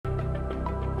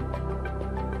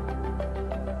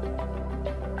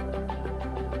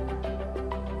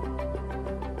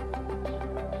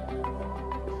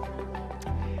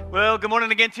Well, good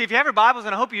morning again to you. If you have your Bibles,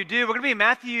 and I hope you do, we're going to be in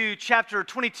Matthew chapter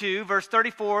 22, verse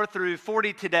 34 through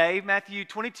 40 today. Matthew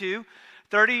 22,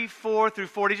 34 through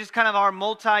 40, just kind of our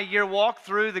multi-year walk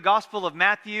through the Gospel of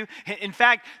Matthew. In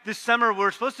fact, this summer,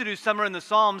 we're supposed to do Summer in the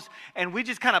Psalms, and we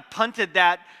just kind of punted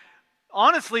that,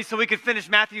 honestly, so we could finish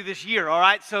Matthew this year, all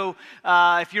right? So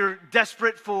if you're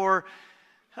desperate for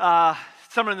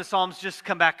Summer in the Psalms, just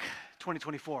come back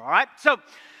 2024, all right? So,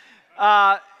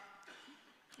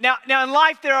 Now, in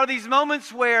life, there are these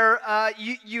moments where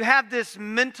you have this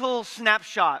mental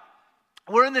snapshot.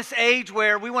 We're in this age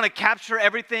where we want to capture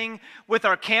everything with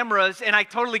our cameras, and I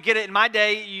totally get it. In my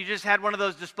day, you just had one of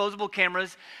those disposable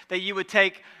cameras that you would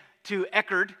take to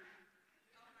Eckerd.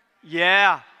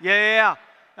 Yeah.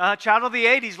 Child of the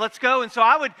 80s, let's go. And so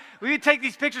we would take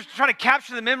these pictures to try to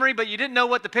capture the memory, but you didn't know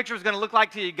what the picture was going to look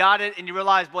like till you got it, and you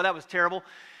realized, boy, that was terrible.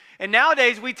 And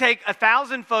nowadays, we take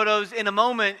 1,000 photos in a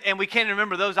moment, and we can't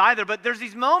remember those either. But there's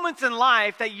these moments in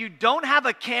life that you don't have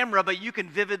a camera, but you can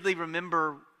vividly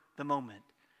remember the moment.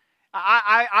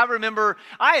 I remember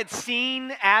I had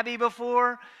seen Abby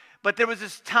before, but there was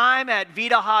this time at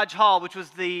Vita Hodge Hall, which was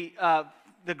the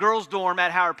girls' dorm at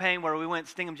Howard Payne, where we went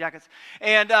Stingham Jackets.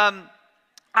 And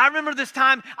I remember this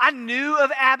time, I knew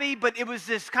of Abby, but it was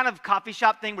this kind of coffee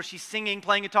shop thing where she's singing,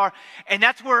 playing guitar. And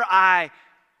that's where I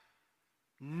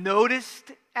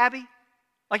noticed Abby.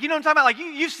 Like, you know what I'm talking about? Like,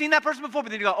 you've seen that person before,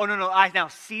 but then you go, oh, no, I now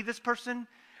see this person,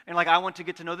 and like, I want to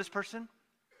get to know this person.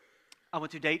 I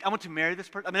want to date. I want to marry this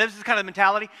person. I mean, this is kind of the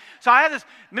mentality. So I have this,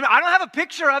 remember, I don't have a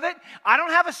picture of it. I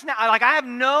don't have I have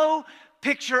no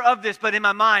picture of this, but in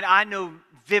my mind, I know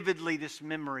vividly this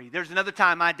memory. There's another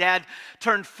time my dad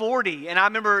turned 40, and I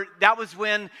remember that was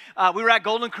when we were at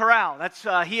Golden Corral.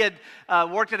 He had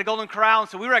worked at a Golden Corral, and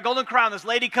so we were at Golden Corral, and this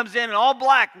lady comes in all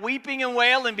black, weeping and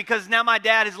wailing because now my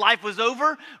dad, his life was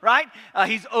over, right?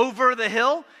 He's over the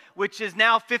hill, which is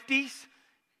now 50s.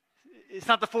 It's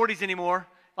not the 40s anymore.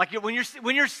 Like when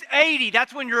you're 80,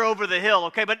 that's when you're over the hill,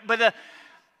 okay? But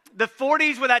the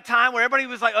 40s were that time where everybody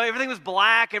was like, oh, everything was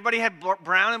black. Everybody had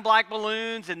brown and black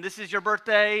balloons, and this is your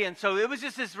birthday. And so it was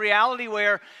just this reality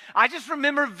where I just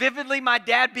remember vividly my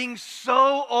dad being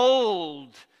so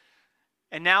old.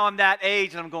 And now I'm that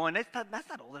age, and I'm going, that's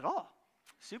not old at all.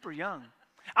 Super young.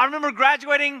 I remember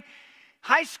graduating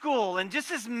high school, and just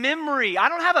this memory. I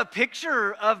don't have a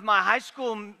picture of my high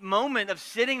school moment of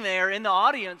sitting there in the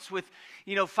audience with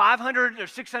 500 or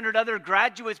 600 other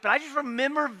graduates, but I just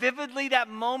remember vividly that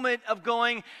moment of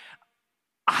going,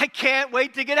 I can't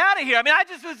wait to get out of here. I mean, I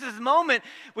just was this moment,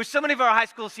 which so many of our high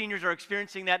school seniors are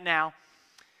experiencing that now.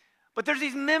 But there's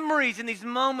these memories and these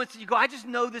moments that you go, I just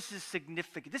know this is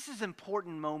significant. This is an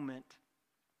important moment.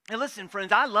 And listen,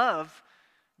 friends, I love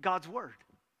God's Word.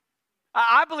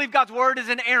 I believe God's Word is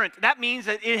inerrant. That means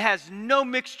that it has no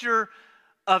mixture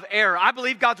of error. I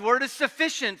believe God's Word is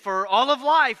sufficient for all of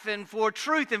life and for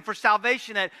truth and for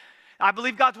salvation. That I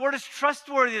believe God's Word is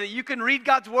trustworthy, that you can read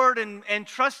God's Word and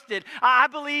trust it. I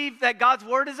believe that God's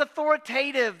Word is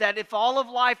authoritative, that if all of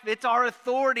life, it's our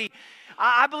authority.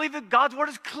 I believe that God's Word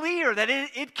is clear, that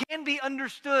it can be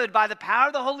understood by the power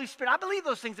of the Holy Spirit. I believe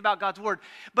those things about God's Word.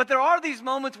 But there are these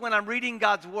moments when I'm reading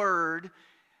God's Word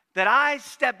that I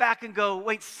step back and go,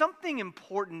 wait, something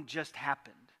important just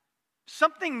happened.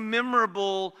 Something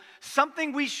memorable,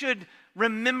 something we should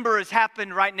remember has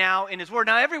happened right now in His Word.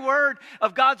 Now, every word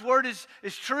of God's Word is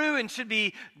true and should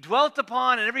be dwelt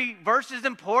upon, and every verse is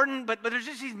important, but there's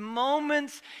just these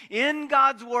moments in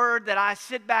God's Word that I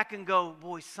sit back and go,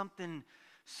 boy, something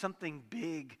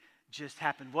big just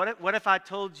happened. What if I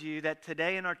told you that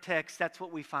today in our text, that's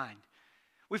what we find?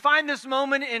 We find this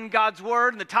moment in God's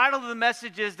Word, and the title of the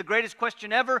message is The Greatest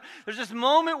Question Ever. There's this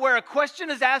moment where a question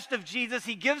is asked of Jesus.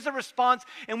 He gives a response,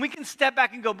 and we can step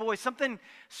back and go, boy, something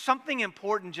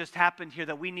important just happened here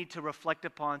that we need to reflect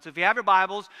upon. So if you have your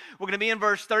Bibles, we're going to be in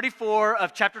verse 34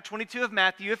 of chapter 22 of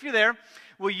Matthew. If you're there,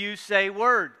 will you say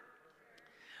word?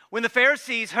 When the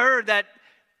Pharisees heard that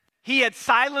He had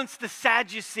silenced the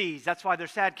Sadducees, that's why they're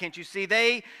sad, can't you see?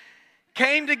 They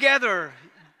came together.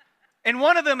 And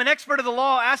one of them, an expert of the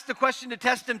law, asked the question to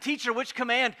test Him, Teacher, which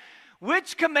command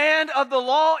of the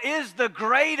law is the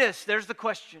greatest? There's the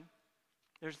question.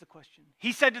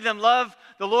 He said to them, love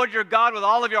the Lord your God with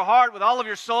all of your heart, with all of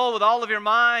your soul, with all of your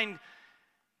mind.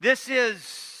 This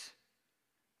is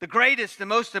the greatest and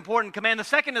most important command. The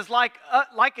second is like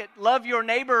it. Love your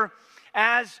neighbor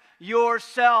as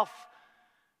yourself.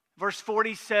 Verse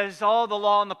 40 says, all the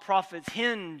law and the prophets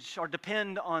hinge or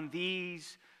depend on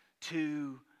these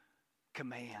two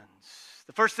commands.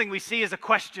 The first thing we see is a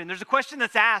question. There's a question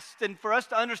that's asked, and for us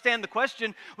to understand the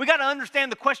question, we got to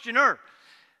understand the questioner.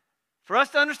 For us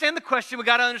to understand the question, we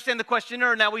got to understand the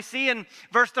questioner. Now we see in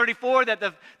verse 34 that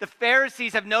the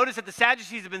Pharisees have noticed that the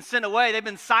Sadducees have been sent away. They've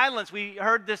been silenced. We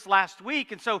heard this last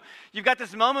week. And so you've got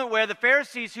this moment where the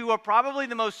Pharisees, who are probably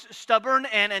the most stubborn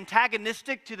and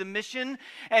antagonistic to the mission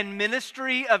and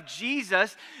ministry of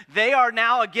Jesus, they are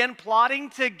now again plotting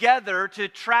together to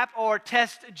trap or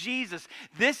test Jesus.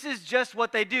 This is just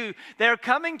what they do. They're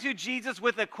coming to Jesus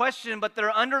with a question, but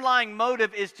their underlying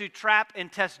motive is to trap and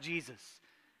test Jesus.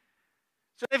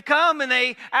 So they've come and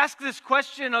they ask this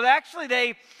question, or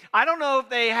actually I don't know if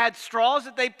they had straws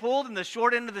that they pulled and the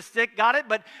short end of the stick got it,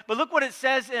 but look what it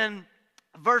says in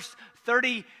verse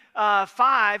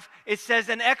 35. It says,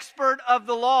 an expert of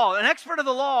the law. An expert of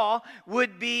the law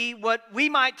would be what we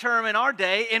might term in our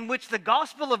day, in which the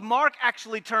Gospel of Mark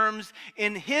actually terms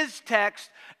in his text,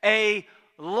 a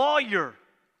lawyer.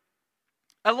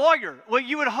 A lawyer. Well,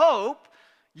 you would hope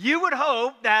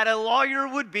that a lawyer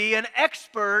would be an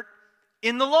expert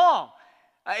in the law.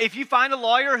 If you find a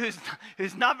lawyer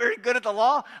who's not very good at the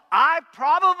law, I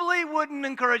probably wouldn't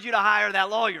encourage you to hire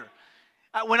that lawyer.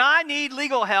 When I need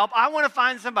legal help, I want to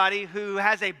find somebody who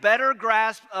has a better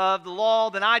grasp of the law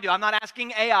than I do. I'm not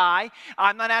asking AI.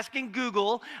 I'm not asking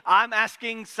Google. I'm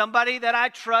asking somebody that I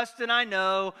trust and I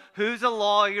know, who's a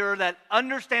lawyer that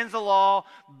understands the law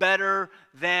better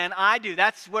than I do.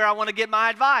 That's where I want to get my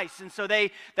advice. And so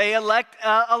they elect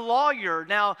a lawyer.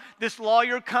 Now, this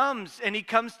lawyer comes, and he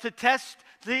comes to test.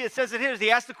 It says it here.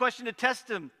 He asked the question to test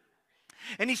him.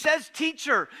 And he says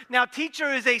teacher. Now,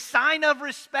 teacher is a sign of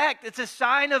respect. It's a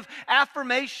sign of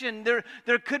affirmation.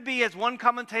 There could be, as one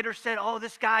commentator said, oh,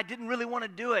 this guy didn't really want to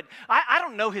do it. I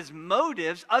don't know his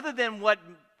motives other than what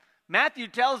Matthew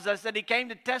tells us, that he came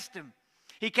to test him.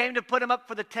 He came to put him up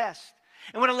for the test.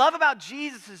 And what I love about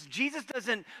Jesus is Jesus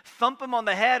doesn't thump him on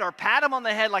the head or pat him on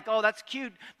the head like, oh, that's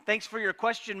cute. Thanks for your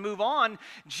question. Move on.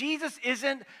 Jesus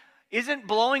isn't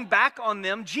blowing back on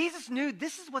them. Jesus knew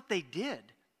this is what they did.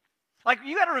 Like,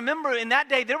 you got to remember, in that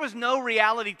day, there was no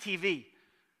reality TV.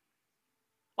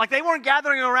 Like, they weren't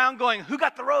gathering around going, who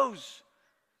got the rose?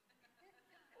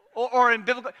 Or in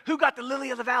biblical, who got the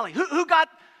lily of the valley? Who got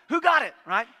it,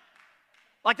 right?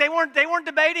 Like, they weren't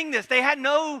debating this. They had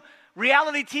no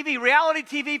reality TV. Reality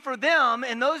TV for them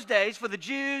in those days, for the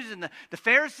Jews and the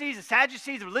Pharisees, the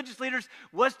Sadducees, the religious leaders,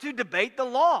 was to debate the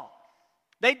law.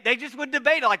 They just would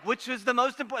debate, like, which was the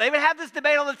most important. They would have this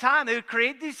debate all the time. They would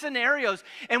create these scenarios.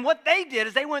 And what they did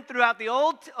is they went throughout the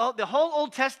whole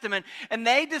Old Testament, and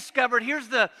they discovered, here's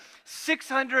the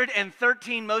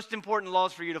 613 most important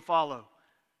laws for you to follow.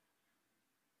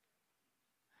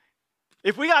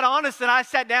 If we got honest and I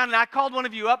sat down and I called one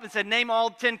of you up and said, name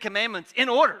all 10 commandments in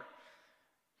order.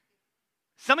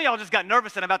 Some of y'all just got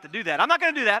nervous that I'm about to do that. I'm not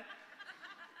going to do that.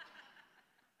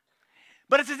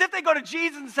 But it's as if they go to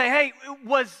Jesus and say, hey,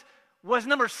 was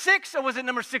number 6 or was it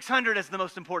number 600 as the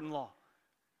most important law?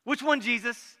 Which one,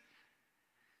 Jesus?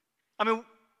 I mean,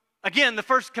 again, the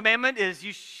first commandment is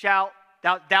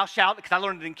thou shalt, because I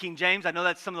learned it in King James. I know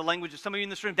that's some of the language of some of you in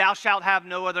this room. Thou shalt have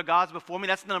no other gods before me.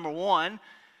 That's number 1.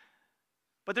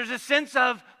 But there's a sense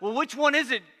of, well, which one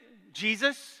is it,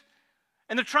 Jesus?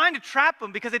 And they're trying to trap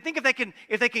him because they think if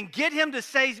they can get him to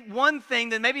say one thing,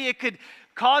 then maybe it could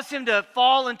cause him to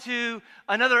fall into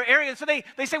another area. And so they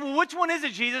say, well, which one is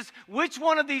it, Jesus? Which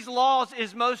one of these laws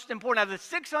is most important? Out of the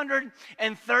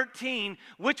 613,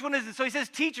 which one is it? So he says,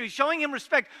 teacher, he's showing him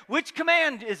respect. Which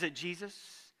command is it, Jesus?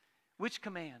 Which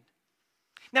command?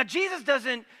 Now, Jesus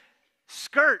doesn't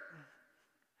skirt.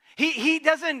 He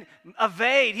doesn't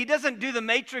evade. He doesn't do the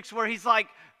Matrix where he's like,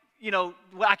 well,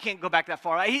 I can't go back that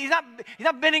far. He's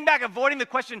not bending back, avoiding the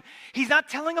question. He's not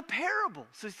telling a parable.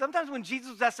 So sometimes when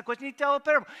Jesus asks the question, he'd tell a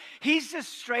parable. He's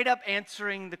just straight up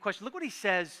answering the question. Look what he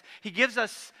says. He gives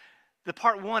us the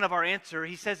part 1 of our answer.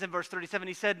 He says in verse 37,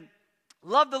 he said,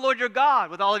 love the Lord your God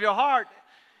with all of your heart,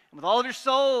 and with all of your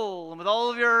soul, and with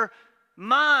all of your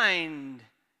mind.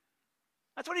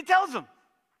 That's what he tells them.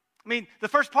 I mean, the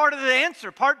first part of the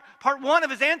answer, part 1 of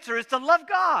his answer is to love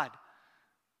God.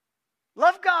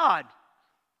 Love God.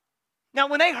 Now,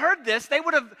 when they heard this, they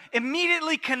would have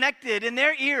immediately connected in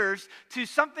their ears to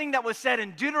something that was said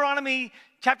in Deuteronomy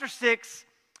chapter 6,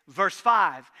 verse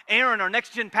 5. Aaron, our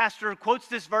next-gen pastor, quotes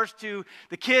this verse to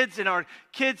the kids in our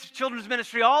kids' children's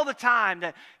ministry all the time,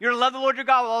 that you're to love the Lord your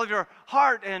God with all of your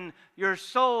heart and your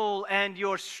soul and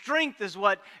your strength is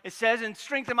what it says. And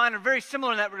strength and mind are very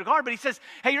similar in that regard. But he says,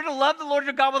 hey, you're to love the Lord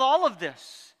your God with all of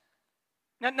this.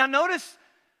 Now notice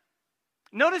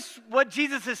what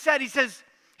Jesus has said.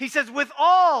 He says, with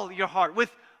all your heart,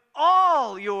 with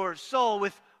all your soul,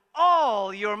 with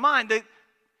all your mind.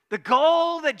 The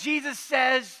goal that Jesus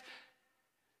says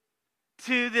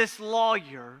to this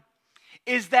lawyer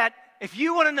is that if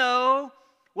you want to know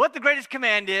what the greatest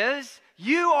command is,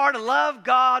 you are to love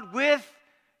God with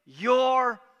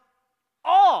your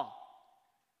all.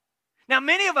 Now,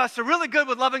 many of us are really good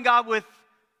with loving God with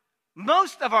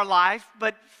most of our life,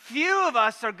 but few of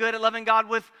us are good at loving God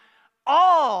with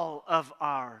all of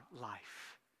our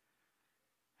life.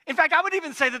 In fact, I would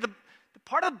even say that the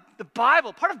part of the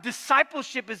Bible, part of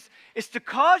discipleship is to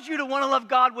cause you to want to love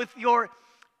God with your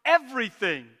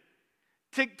everything,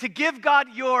 to give God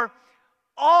your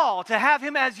all, to have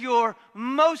Him as your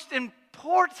most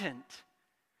important,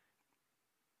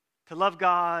 to love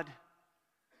God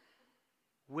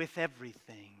with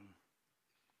everything.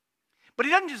 But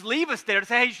He doesn't just leave us there to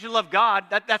say, hey, you should love God.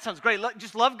 That sounds great.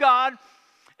 Just love God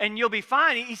and you'll be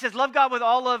fine. He says, love God with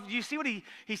all of, you see what he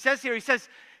says here?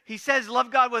 He says,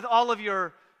 love God with all of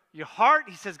your heart.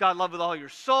 He says, God, love with all your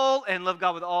soul, and love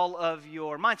God with all of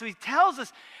your mind. So He tells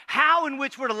us how in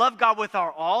which we're to love God with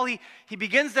our all. He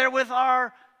begins there with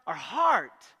our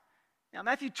heart. Now,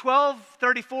 Matthew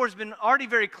 12:34 has been already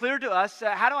very clear to us.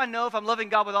 How do I know if I'm loving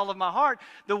God with all of my heart?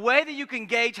 The way that you can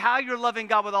gauge how you're loving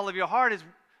God with all of your heart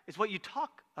is what you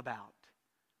talk about.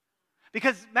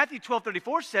 Because Matthew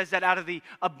 12:34 says that out of the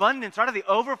abundance, out of the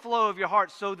overflow of your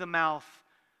heart, so the mouth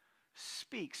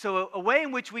speaks. So a way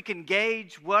in which we can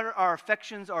gauge what our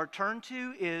affections are turned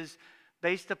to is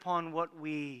based upon what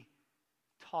we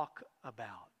talk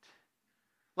about.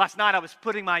 Last night I was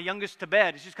putting my youngest to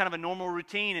bed. It's just kind of a normal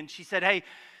routine, and she said, "Hey,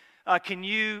 can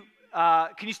you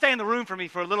stay in the room for me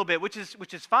for a little bit?" Which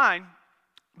is fine,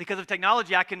 because of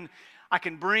technology. I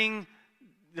can bring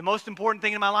the most important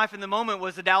thing in my life in the moment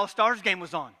was the Dallas Stars game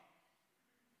was on.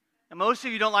 And most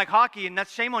of you don't like hockey, and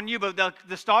that's shame on you, but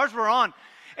the Stars were on.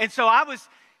 And so I was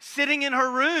sitting in her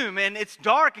room, and it's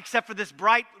dark except for this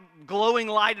bright glowing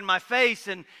light in my face,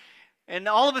 and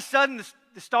all of a sudden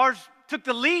the Stars took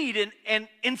the lead, and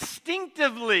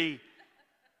instinctively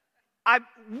I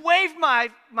waved I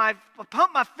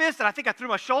pumped my fist, and I think I threw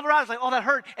my shoulder out. I was like, oh, that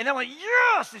hurt. And then I went,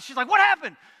 yes! And she's like, what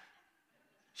happened?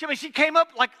 She came up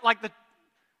like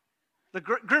the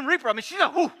Grim Reaper. I mean, she's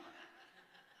like, whoo,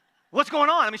 what's going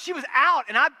on? I mean, she was out,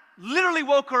 and I literally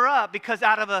woke her up because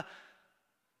out of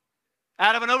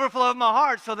an overflow of my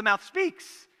heart, so the mouth speaks.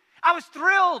 I was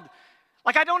thrilled.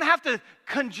 Like, I don't have to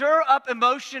conjure up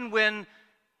emotion when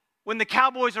the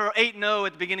Cowboys are 8-0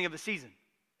 at the beginning of the season.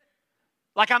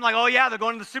 Like, I'm like, oh yeah, they're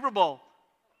going to the Super Bowl.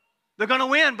 They're going to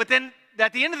win, but then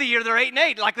at the end of the year, they're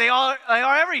 8-8, like they are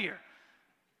every year.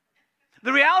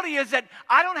 The reality is that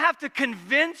I don't have to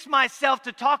convince myself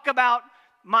to talk about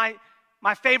my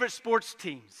favorite sports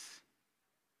teams.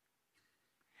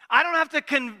 I don't have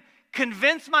to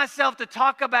convince myself to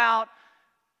talk about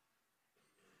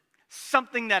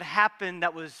something that happened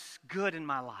that was good in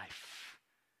my life.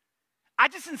 I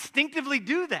just instinctively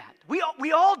do that.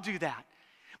 We all do that.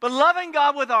 But loving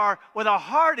God with our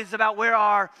heart is about where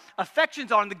our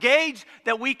affections are. And the gauge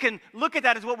that we can look at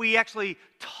that is what we actually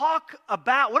talk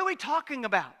about. What are we talking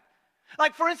about?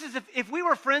 Like, for instance, if we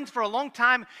were friends for a long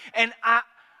time, and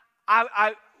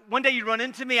I one day you run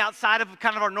into me outside of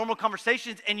kind of our normal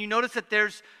conversations, and you notice that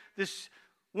there's this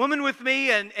woman with me,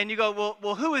 and you go,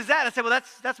 well, who is that? I say, well,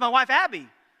 that's my wife, Abby. And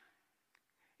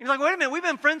he's like, wait a minute, we've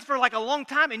been friends for like a long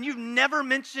time, and you've never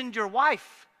mentioned your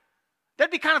wife.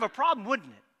 That'd be kind of a problem, wouldn't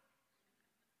it?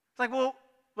 It's like, well,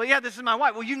 yeah, this is my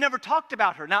wife. Well, you never talked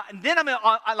about her. Now, and then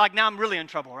now I'm really in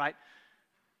trouble, right?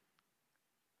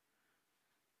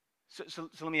 So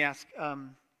let me ask,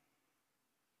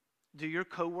 do your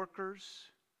coworkers,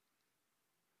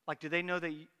 like, do they know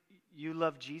that you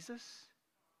love Jesus?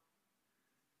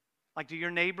 Like, do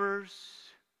your neighbors,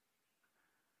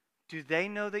 do they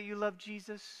know that you love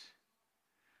Jesus?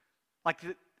 Like,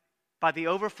 by the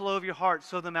overflow of your heart,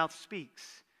 so the mouth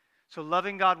speaks. So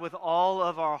loving God with all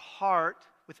of our heart,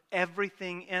 with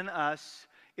everything in us,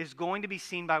 is going to be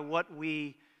seen by what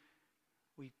we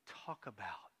talk about.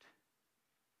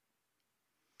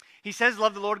 He says,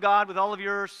 love the Lord God with all of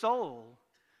your soul.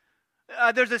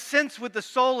 There's a sense with the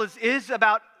soul is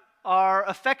about our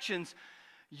affections.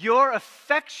 Your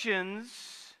affections,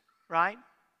 right,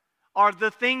 are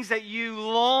the things that you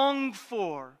long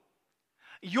for.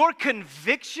 Your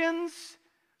convictions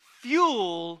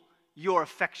fuel your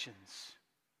affections.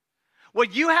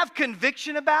 What you have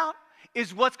conviction about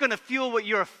is what's going to fuel what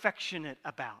you're affectionate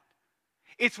about.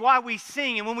 It's why we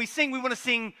sing, and when we sing, we want to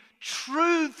sing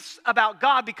truths about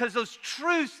God, because those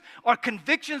truths are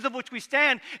convictions of which we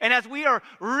stand. And as we are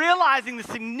realizing the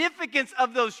significance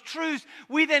of those truths,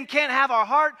 we then can't have our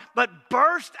heart but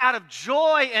burst out of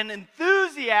joy and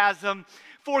enthusiasm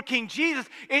for King Jesus.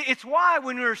 It's why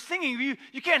when we're singing,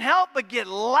 you can't help but get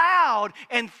loud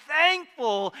and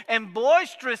thankful and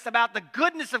boisterous about the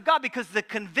goodness of God, because the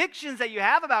convictions that you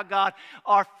have about God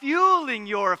are fueling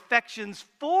your affections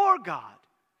for God.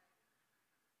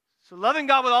 So loving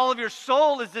God with all of your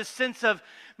soul is this sense of,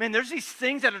 man, there's these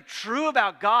things that are true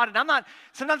about God, and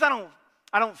sometimes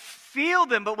I don't feel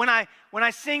them, but when I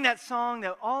sing that song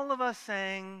that all of us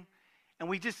sang, and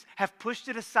we just have pushed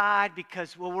it aside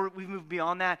because, well, we've moved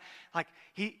beyond that, like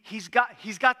he's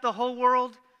got the whole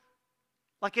world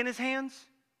like in his hands.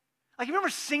 Like, you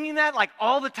remember singing that like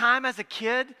all the time as a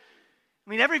kid? I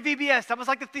mean, every VBS, that was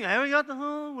like the theme. Have you got the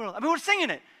whole world? I mean, we're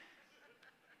singing it.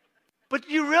 But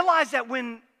you realize that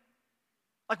when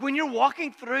you're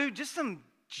walking through just some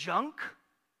junk,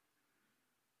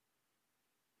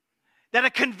 that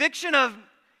a conviction of,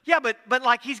 yeah, but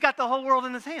like he's got the whole world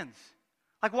in his hands.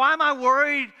 Like, why am I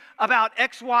worried about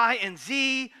X, Y, and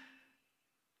Z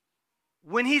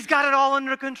when he's got it all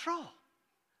under control?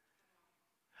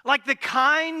 Like, the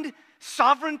kind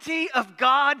sovereignty of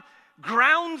God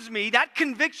grounds me. That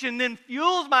conviction then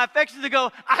fuels my affections to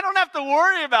go, I don't have to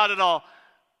worry about it all.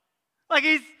 Like,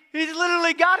 he's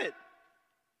literally got it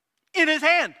in his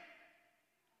hand.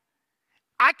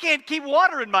 I can't keep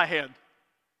water in my hand.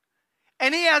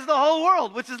 And he has the whole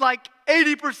world, which is like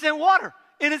 80% water,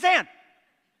 in his hand.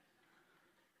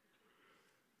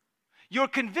 Your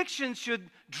convictions should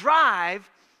drive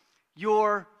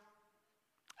your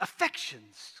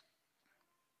affections.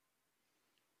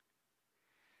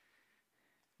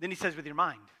 Then he says, with your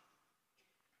mind.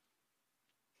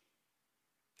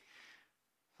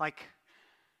 Like,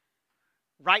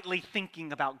 rightly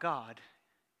thinking about God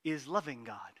is loving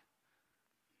God.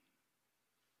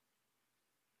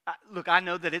 Look, I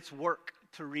know that it's work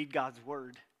to read God's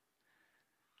word,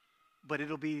 but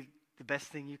it'll be the best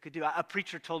thing you could do. A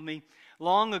preacher told me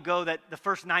long ago that the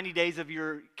first 90 days of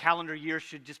your calendar year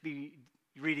should just be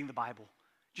reading the Bible.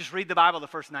 Just read the Bible the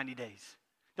first 90 days.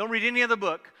 Don't read any other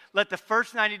book. Let the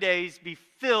first 90 days be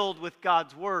filled with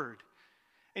God's word.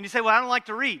 And you say, well, I don't like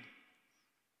to read.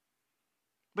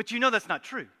 But you know that's not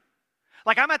true.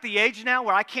 Like, I'm at the age now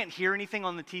where I can't hear anything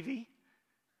on the TV.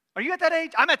 Are you at that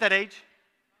age? I'm at that age.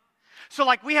 So,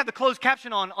 like, we have the closed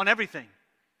caption on everything.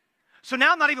 So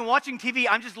now I'm not even watching TV.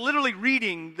 I'm just literally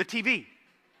reading the TV.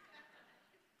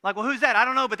 Like, well, who's that? I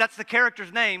don't know, but that's the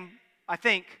character's name, I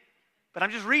think. But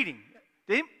I'm just reading.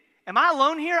 Am I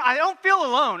alone here? I don't feel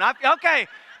alone. Okay,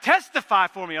 testify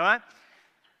for me, all right?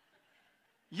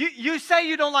 You say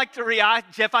you don't like to read.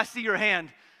 Jeff, I see your hand.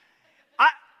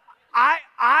 I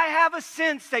have a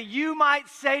sense that you might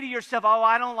say to yourself, oh,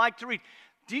 I don't like to read.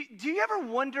 Do you ever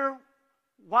wonder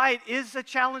why it is a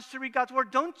challenge to read God's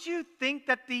word? Don't you think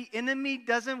that the enemy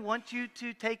doesn't want you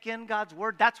to take in God's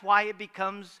word? That's why it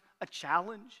becomes a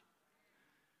challenge.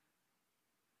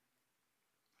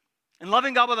 And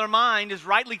loving God with our mind is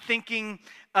rightly thinking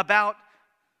about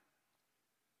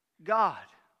God.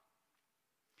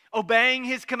 Obeying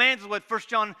his commands is what 1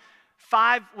 John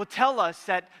 5 will tell us,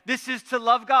 that this is to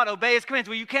love God, obey his commands.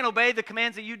 Well, you can't obey the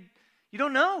commands that you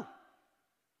don't know.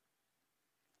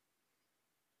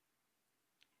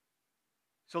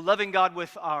 So loving God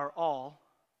with our all.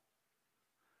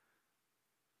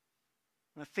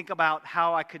 I'm going to think about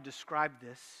how I could describe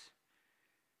this.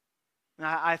 And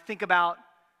I think about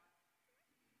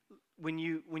when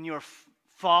you're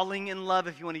falling in love,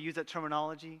 if you want to use that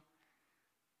terminology.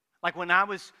 Like, when I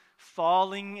was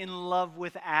falling in love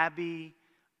with Abby,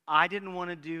 I didn't want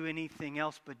to do anything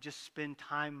else but just spend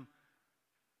time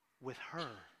with her.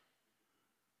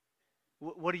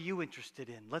 What are you interested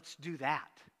in? Let's do that.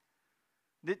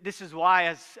 This is why,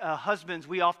 as husbands,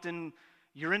 we often,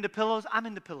 you're into pillows, I'm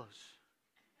into pillows.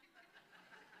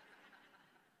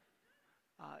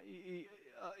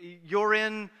 You're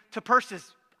into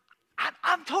purses.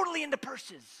 I'm totally into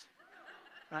purses,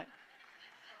 right?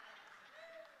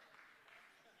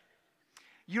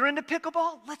 You're into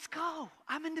pickleball? Let's go.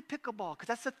 I'm into pickleball because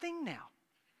that's the thing now.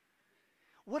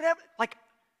 Whatever, like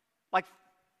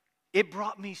it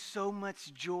brought me so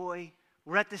much joy.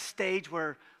 We're at this stage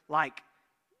where, like,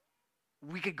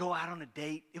 we could go out on a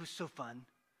date. It was so fun.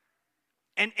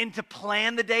 And to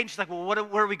plan the date, and she's like, well,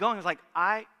 where are we going? I was like,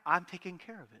 I'm taking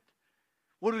care of it.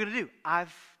 What are we going to do?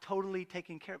 I've totally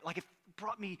taken care of it. Like, it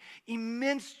brought me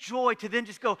immense joy to then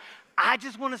just go, I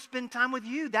just want to spend time with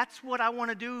you. That's what I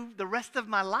want to do the rest of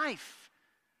my life.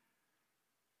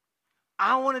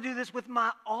 I want to do this with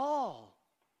my all.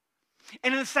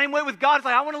 And in the same way with God, it's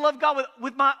like, I want to love God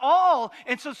with my all.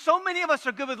 And so many of us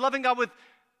are good with loving God with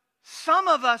some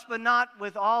of us, but not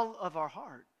with all of our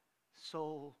heart,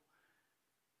 soul,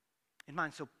 and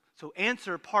mind. So So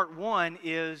answer part one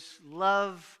is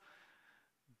love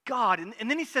God. And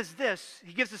then he says this.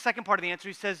 He gives the second part of the answer.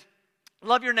 He says,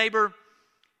 love your neighbor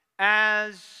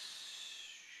as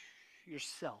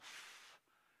yourself.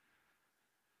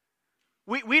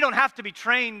 We don't have to be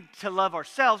trained to love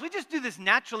ourselves. We just do this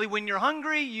naturally. When you're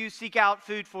hungry, you seek out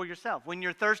food for yourself. When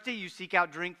you're thirsty, you seek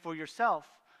out drink for yourself.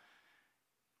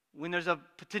 When there's a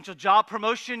potential job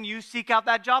promotion, you seek out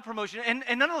that job promotion. And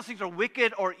none of those things are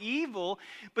wicked or evil,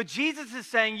 but Jesus is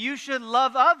saying you should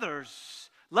love others.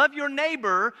 Love your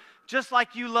neighbor just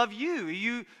like you love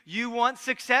you. You want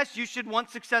success, you should want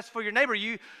success for your neighbor.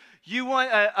 You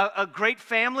want a great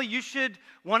family, you should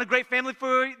want a great family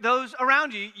for those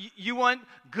around you. You want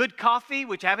good coffee,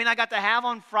 which Abby and I got to have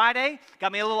on Friday.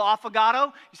 Got me a little affogato.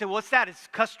 You say, what's that? It's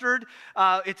custard.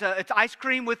 It's ice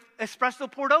cream with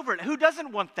espresso poured over it. Who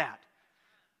doesn't want that?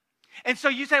 And so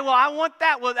you say, well, I want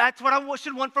that. Well, that's what I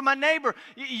should want for my neighbor.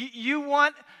 You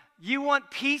want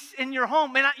peace in your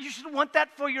home. Man, you should want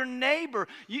that for your neighbor.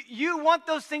 You want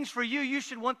those things for you. You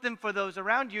should want them for those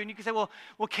around you. And you can say, well,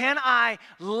 can I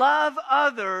love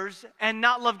others and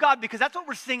not love God? Because that's what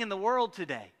we're seeing in the world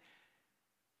today.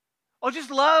 Oh,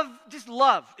 just love.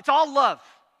 It's all love.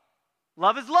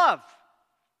 Love is love.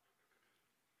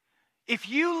 If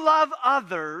you love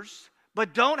others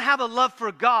but don't have a love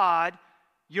for God,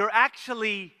 you're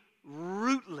actually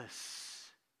rootless.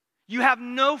 You have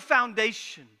no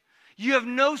foundation. You have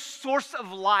no source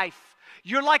of life.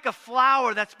 You're like a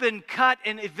flower that's been cut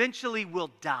and eventually will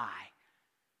die.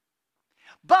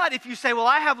 But if you say, well,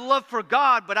 I have love for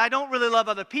God, but I don't really love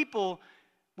other people,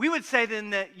 we would say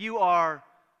then that you are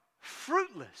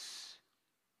fruitless.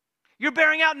 You're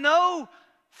bearing out no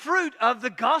fruit of the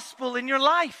gospel in your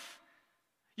life.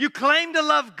 You claim to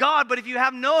love God, but if you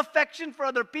have no affection for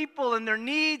other people and their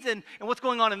needs and what's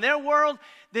going on in their world,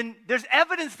 then there's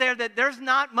evidence there that there's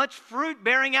not much fruit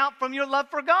bearing out from your love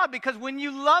for God. Because when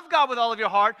you love God with all of your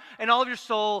heart and all of your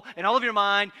soul and all of your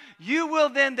mind, you will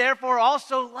then therefore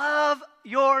also love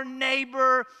your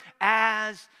neighbor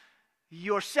as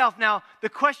yourself. Now, the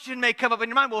question may come up in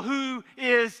your mind, well, who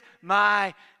is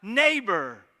my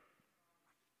neighbor?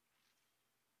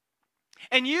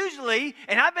 And usually,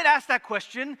 and I've been asked that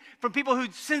question from people who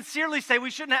sincerely say we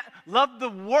shouldn't love the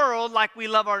world like we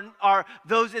love our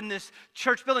those in this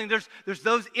church building. There's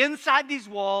those inside these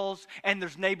walls and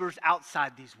there's neighbors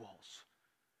outside these walls.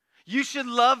 You should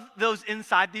love those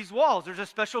inside these walls. There's a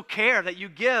special care that you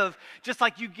give, just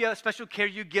like you give a special care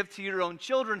you give to your own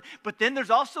children. But then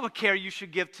there's also a care you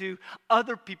should give to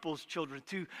other people's children,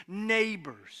 to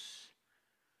neighbors.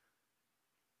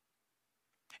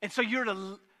 And so you're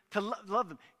to love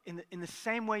them. In the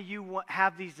same way you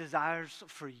have these desires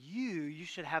for you, you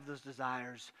should have those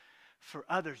desires for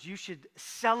others. You should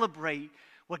celebrate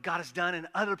what God has done in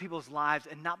other people's lives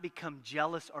and not become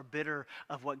jealous or bitter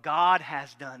of what God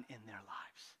has done in their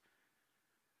lives.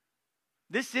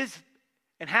 This is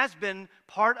and has been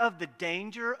part of the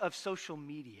danger of social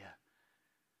media.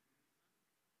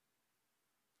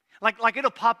 Like it'll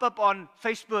pop up on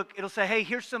Facebook. It'll say, hey,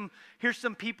 here's some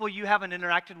people you haven't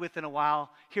interacted with in a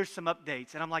while. Here's some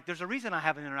updates. And I'm like, there's a reason I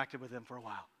haven't interacted with them for a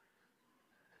while.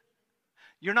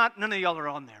 None of y'all are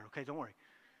on there, okay? Don't worry.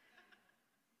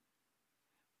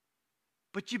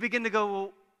 But you begin to go,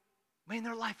 well, man,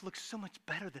 their life looks so much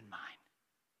better than mine.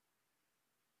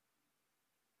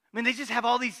 I mean, they just have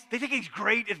they take these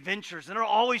great adventures and they're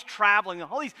always traveling,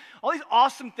 all these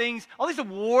awesome things, all these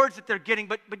awards that they're getting.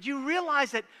 But you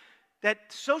realize that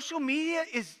social media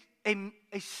is a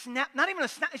snap, not even a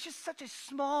snap, it's just such a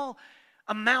small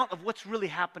amount of what's really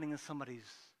happening in somebody's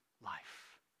life.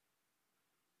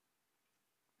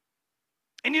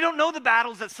 And you don't know the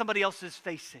battles that somebody else is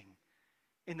facing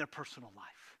in their personal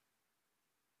life.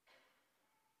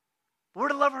 We're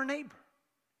to love our neighbor.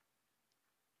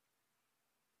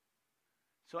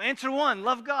 So answer one,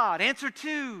 love God. Answer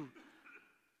two,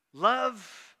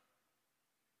 love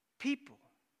people.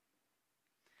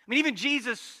 I mean, even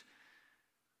Jesus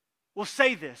will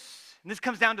say this, and this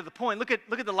comes down to the point. Look at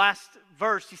the last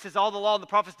verse. He says, all the law and the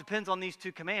prophets depends on these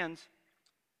two commands.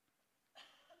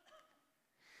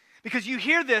 Because you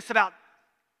hear this about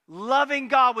loving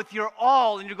God with your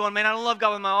all, and you're going, man, I don't love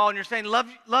God with my all. And you're saying, love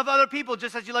other people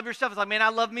just as you love yourself. It's like, man, I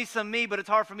love me some me, but it's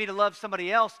hard for me to love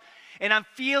somebody else. And I'm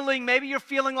feeling, maybe you're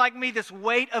feeling like me, this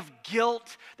weight of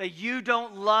guilt that you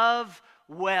don't love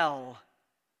well.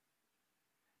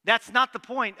 That's not the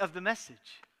point of the message.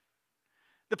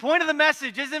 The point of the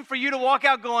message isn't for you to walk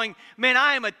out going, man,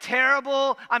 I'm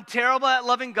terrible at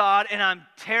loving God and I'm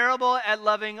terrible at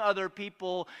loving other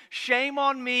people. Shame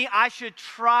on me, I should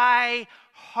try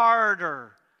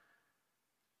harder.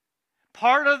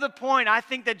 Part of the point I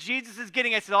think that Jesus is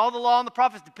getting at, all the law and the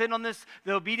prophets depend on this,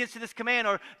 the obedience to this command,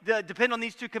 or depend on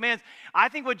these two commands. I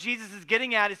think what Jesus is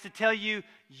getting at is to tell you,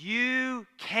 you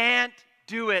can't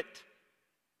do it.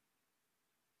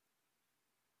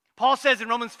 Paul says in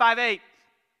Romans 5:8,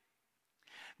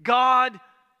 God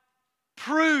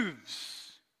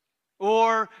proves,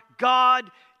 or God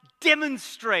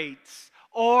demonstrates,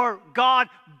 or God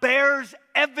bears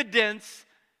evidence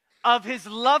of his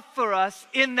love for us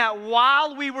in that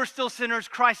while we were still sinners,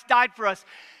 Christ died for us.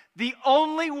 The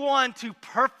only one to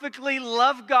perfectly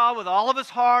love God with all of his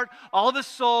heart, all of his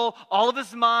soul, all of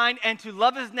his mind, and to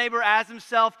love his neighbor as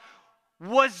himself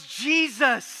was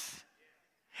Jesus.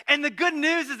 And the good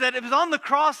news is that it was on the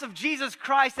cross of Jesus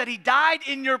Christ that he died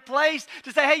in your place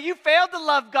to say, hey, you failed to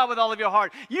love God with all of your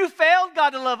heart. You failed God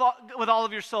to love with all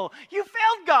of your soul. You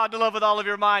failed God to love with all of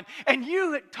your mind. And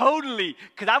you totally,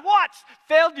 because I've watched,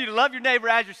 failed you to love your neighbor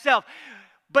as yourself.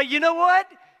 But you know what?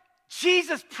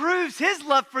 Jesus proves his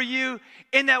love for you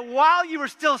in that while you were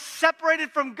still separated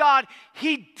from God,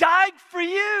 he died for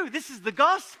you. This is the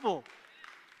gospel.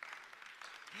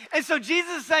 And so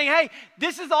Jesus is saying, hey,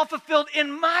 this is all fulfilled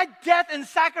in my death and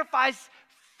sacrifice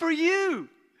for you.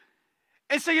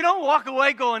 And so you don't walk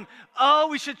away going, oh,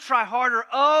 we should try harder.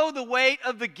 Oh, the weight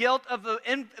of the guilt of the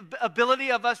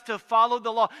inability of us to follow the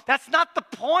law. That's not the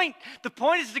point. The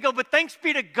point is to go, but thanks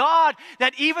be to God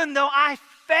that even though I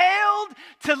failed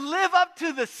to live up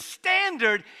to the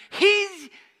standard, he's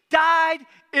died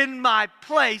in my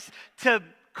place to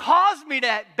cause me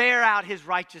to bear out his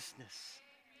righteousness.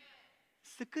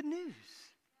 The good news.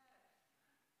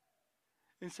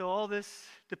 And so all this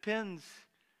depends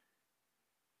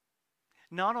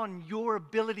not on your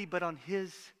ability, but on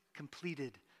his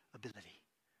completed ability.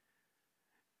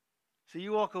 So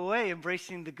you walk away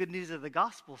embracing the good news of the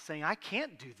gospel, saying, I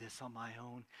can't do this on my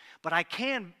own, but I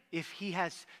can if he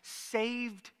has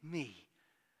saved me.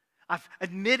 I've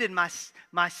admitted my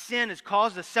sin has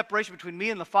caused a separation between me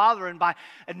and the Father, and by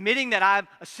admitting that I'm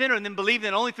a sinner and then believing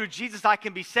that only through Jesus I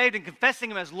can be saved and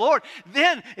confessing him as Lord,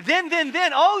 then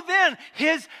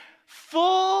his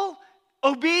full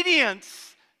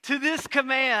obedience to this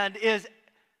command is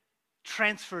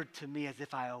transferred to me as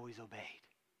if I always obeyed.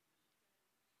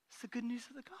 It's the good news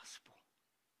of the gospel.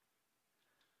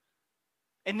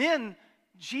 And then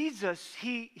Jesus,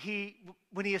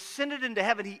 when he ascended into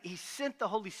heaven, he sent the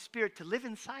Holy Spirit to live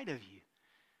inside of you.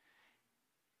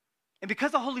 And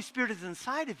because the Holy Spirit is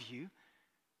inside of you,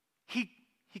 he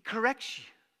corrects you.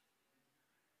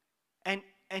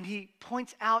 And he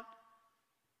points out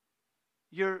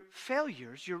your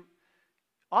failures. You're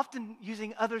often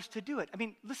using others to do it. I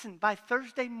mean, listen, by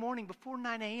Thursday morning before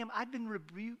 9 a.m., I'd been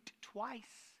rebuked twice.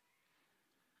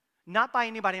 Not by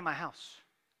anybody in my house.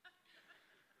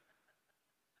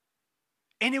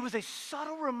 And it was a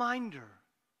subtle reminder.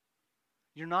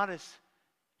 You're not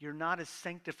as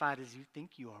sanctified as you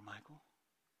think you are, Michael.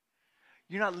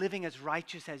 You're not living as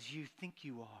righteous as you think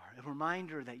you are. A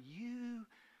reminder that you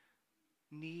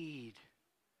need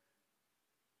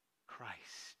Christ.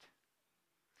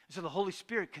 So the Holy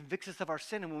Spirit convicts us of our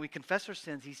sin, and when we confess our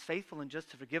sins, he's faithful and just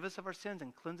to forgive us of our sins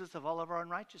and cleanse us of all of our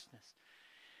unrighteousness.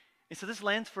 And so this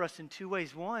lands for us in two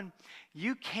ways. One,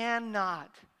 you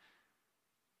cannot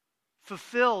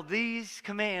fulfill these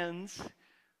commands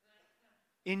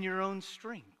in your own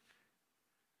strength.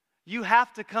 You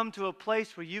have to come to a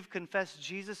place where you've confessed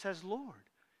Jesus as Lord.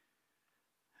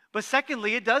 But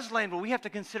secondly, it does land where we have to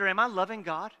consider, am I loving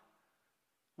God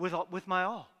with my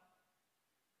all?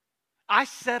 I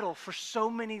settle for so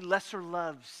many lesser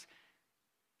loves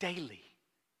daily.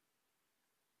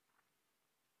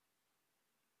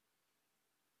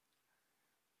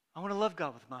 I want to love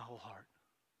God with my whole heart.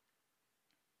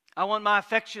 I want my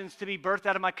affections to be birthed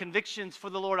out of my convictions for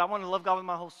the Lord. I want to love God with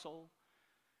my whole soul.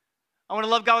 I want to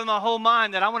love God with my whole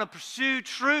mind, that I want to pursue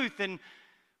truth and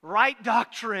right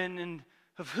doctrine and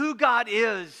of who God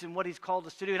is and what he's called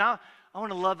us to do. And I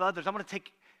want to love others. I want to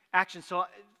take action. So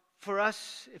for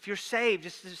us, if you're saved,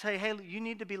 just to say, hey, you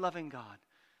need to be loving God.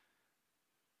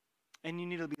 And you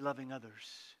need to be loving others.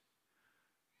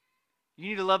 You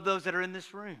need to love those that are in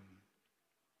this room.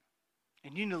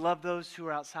 And you need to love those who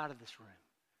are outside of this room.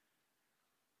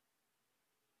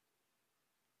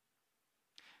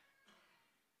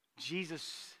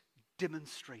 Jesus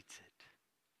demonstrates it.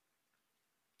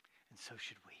 And so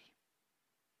should we.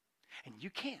 And you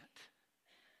can't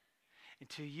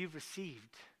until you've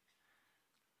received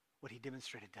what he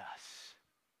demonstrated to us.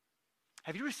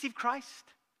 Have you received Christ?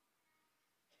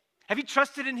 Have you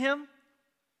trusted in him?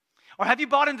 Or have you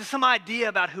bought into some idea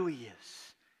about who he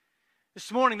is?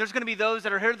 This morning, there's going to be those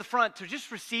that are here at the front to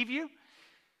just receive you.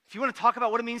 If you want to talk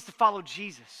about what it means to follow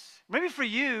Jesus, Maybe for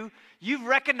you, you've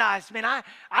recognized, man,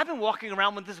 I've been walking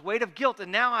around with this weight of guilt,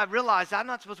 and now I realize I'm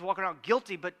not supposed to walk around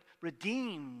guilty, but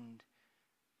redeemed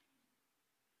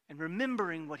and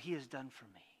remembering what he has done for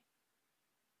me.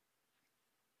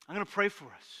 I'm going to pray for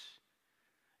us,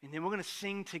 and then we're going to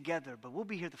sing together, but we'll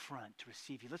be here at the front to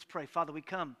receive you. Let's pray. Father, we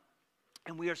come,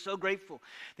 and we are so grateful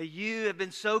that you have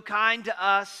been so kind to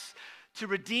us to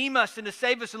redeem us and to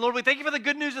save us. And Lord, we thank you for the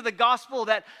good news of the gospel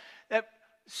that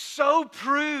so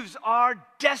proves our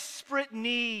desperate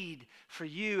need for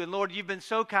you. And Lord, you've been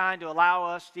so kind to allow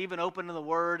us to even open the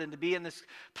word and to be in this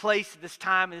place, this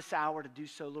time, this hour to do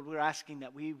so. Lord, we're asking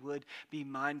that we would be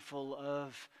mindful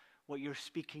of what you're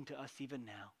speaking to us even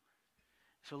now.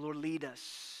 So Lord, lead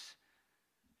us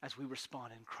as we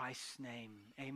respond in Christ's name. Amen.